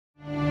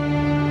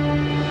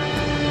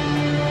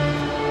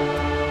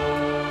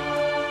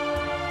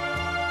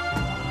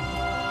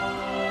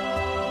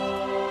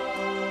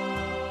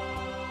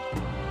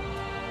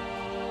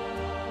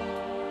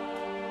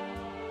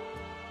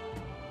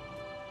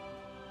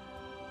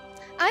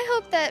I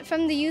hope that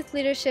from the Youth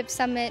Leadership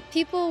Summit,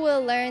 people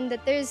will learn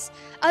that there's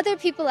other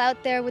people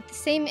out there with the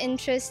same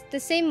interest, the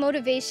same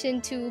motivation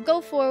to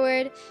go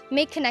forward,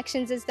 make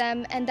connections as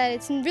them, and that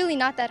it's really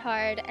not that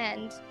hard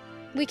and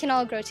we can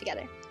all grow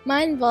together.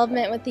 My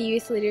involvement with the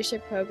Youth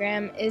Leadership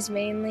Program is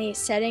mainly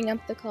setting up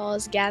the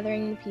calls,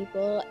 gathering the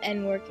people,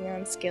 and working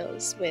on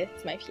skills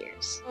with my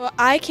peers. Well,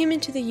 I came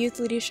into the Youth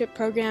Leadership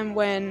Program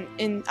when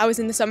I was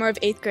in the summer of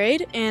 8th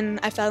grade, and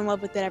I fell in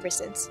love with it ever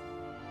since.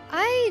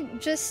 I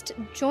just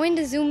joined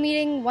a Zoom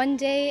meeting one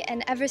day,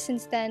 and ever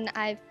since then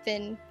I've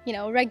been,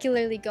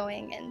 regularly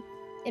going and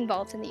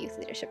involved in the Youth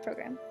Leadership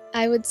Program.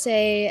 I would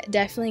say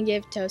definitely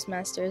give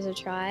Toastmasters a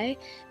try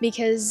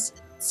because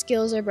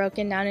skills are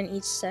broken down in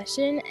each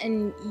session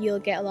and you'll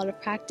get a lot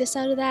of practice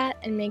out of that,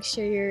 and make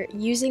sure you're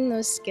using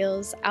those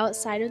skills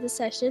outside of the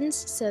sessions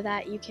so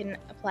that you can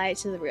apply it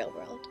to the real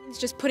world. It's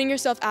just putting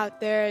yourself out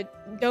there.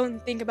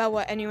 Don't think about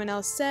what anyone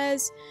else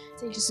says.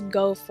 So just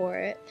go for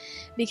it,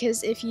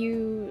 because if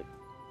you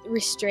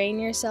restrain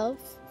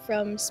yourself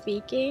from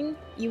speaking,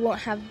 you won't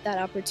have that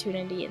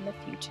opportunity in the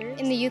future.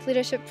 In the Youth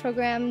Leadership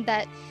Program,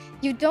 that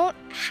you don't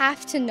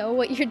have to know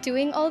what you're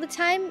doing all the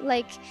time.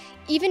 Like,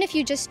 even if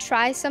you just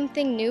try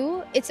something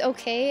new, it's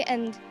okay,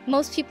 and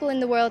most people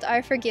in the world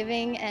are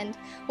forgiving and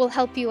will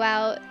help you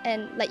out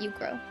and let you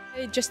grow.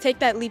 Just take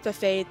that leap of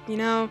faith,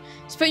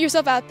 Just put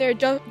yourself out there.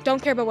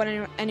 Don't care about what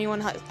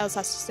anyone else has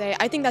to say.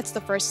 I think that's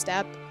the first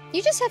step.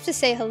 You just have to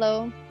say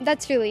hello.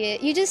 That's really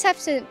it. You just have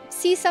to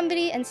see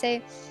somebody and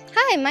say,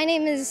 "Hi, my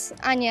name is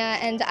Anya,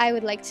 and I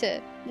would like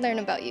to learn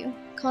about you."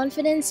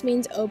 Confidence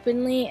means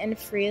openly and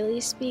freely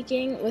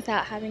speaking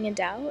without having a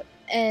doubt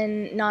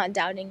and not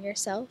doubting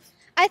yourself.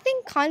 I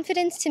think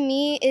confidence to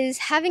me is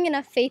having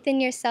enough faith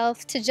in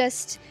yourself to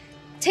just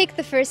take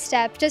the first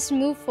step, just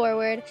move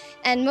forward.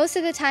 And most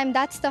of the time,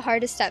 that's the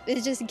hardest step,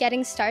 is just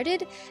getting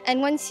started. And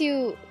once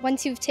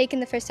you've taken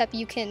the first step,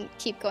 you can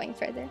keep going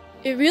further.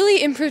 It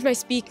really improved my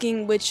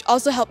speaking, which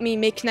also helped me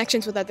make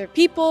connections with other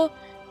people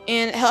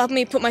and helped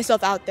me put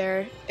myself out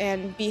there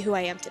and be who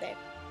I am today.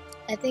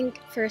 I think,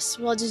 first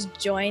of all, just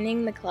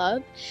joining the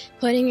club,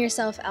 putting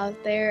yourself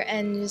out there,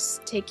 and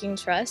just taking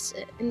trust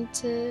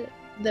into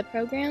the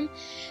program,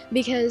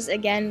 because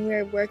again,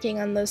 we're working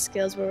on those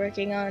skills, we're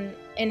working on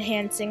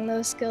enhancing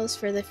those skills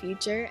for the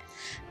future.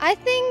 I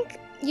think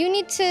you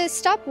need to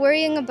stop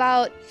worrying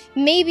about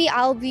maybe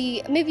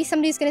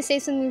somebody's going to say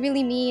something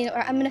really mean or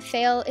I'm going to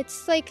fail.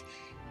 It's like,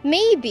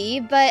 maybe,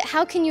 but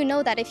how can you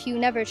know that if you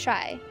never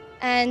try?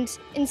 And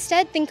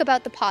instead think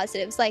about the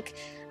positives, like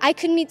I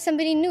could meet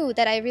somebody new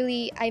that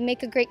I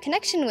make a great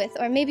connection with,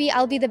 or maybe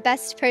I'll be the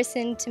best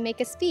person to make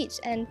a speech.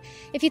 And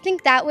if you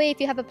think that way,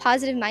 if you have a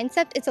positive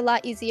mindset, it's a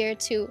lot easier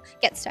to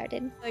get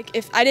started. Like,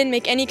 if I didn't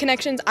make any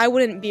connections, I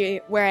wouldn't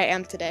be where I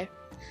am today.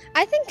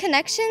 I think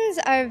connections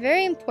are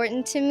very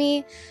important to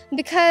me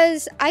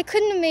because I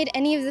couldn't have made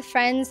any of the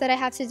friends that I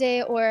have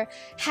today or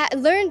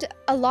learned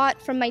a lot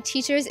from my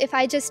teachers if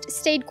I just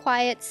stayed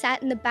quiet,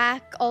 sat in the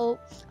back all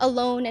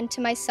alone and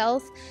to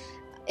myself.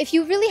 If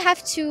you really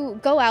have to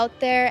go out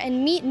there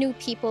and meet new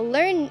people,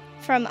 learn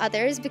from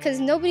others, because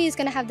nobody's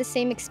going to have the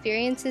same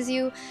experience as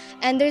you,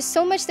 and there's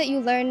so much that you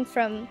learn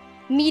from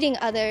meeting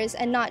others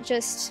and not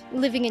just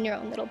living in your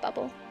own little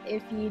bubble.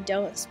 If you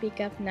don't speak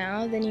up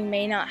now, then you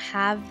may not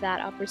have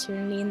that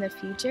opportunity in the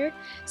future.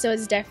 So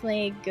it's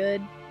definitely a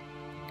good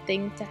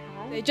thing to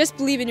have. Just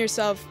believe in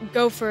yourself.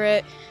 Go for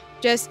it.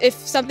 Just, if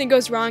something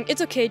goes wrong,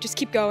 it's okay. Just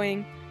keep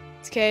going.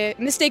 It's okay.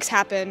 Mistakes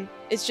happen.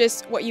 It's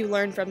just what you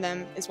learn from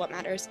them is what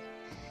matters.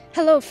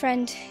 Hello,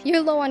 friend.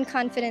 You're low on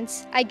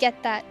confidence. I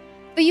get that.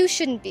 But you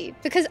shouldn't be,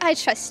 because I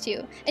trust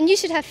you. And you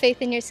should have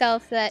faith in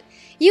yourself that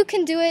you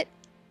can do it.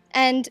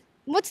 And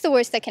what's the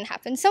worst that can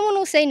happen? Someone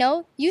will say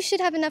no. You should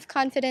have enough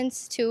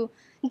confidence to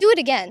do it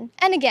again,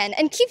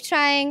 and keep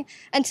trying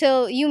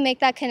until you make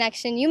that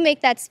connection, you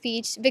make that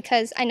speech,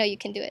 because I know you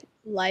can do it.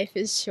 Life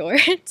is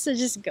short, so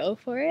just go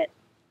for it,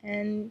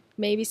 and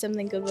maybe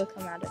something good will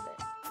come out of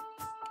it.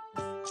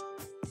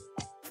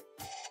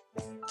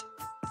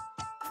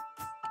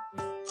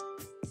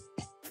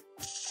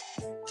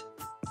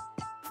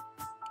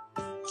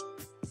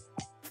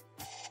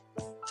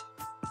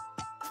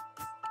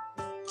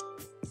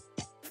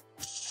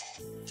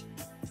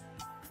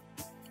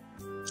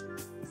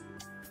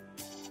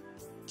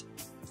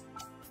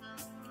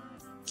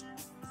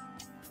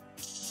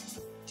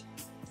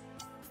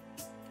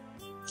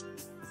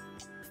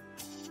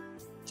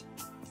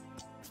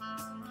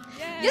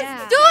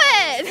 Yes, do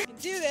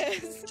it! Do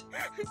this.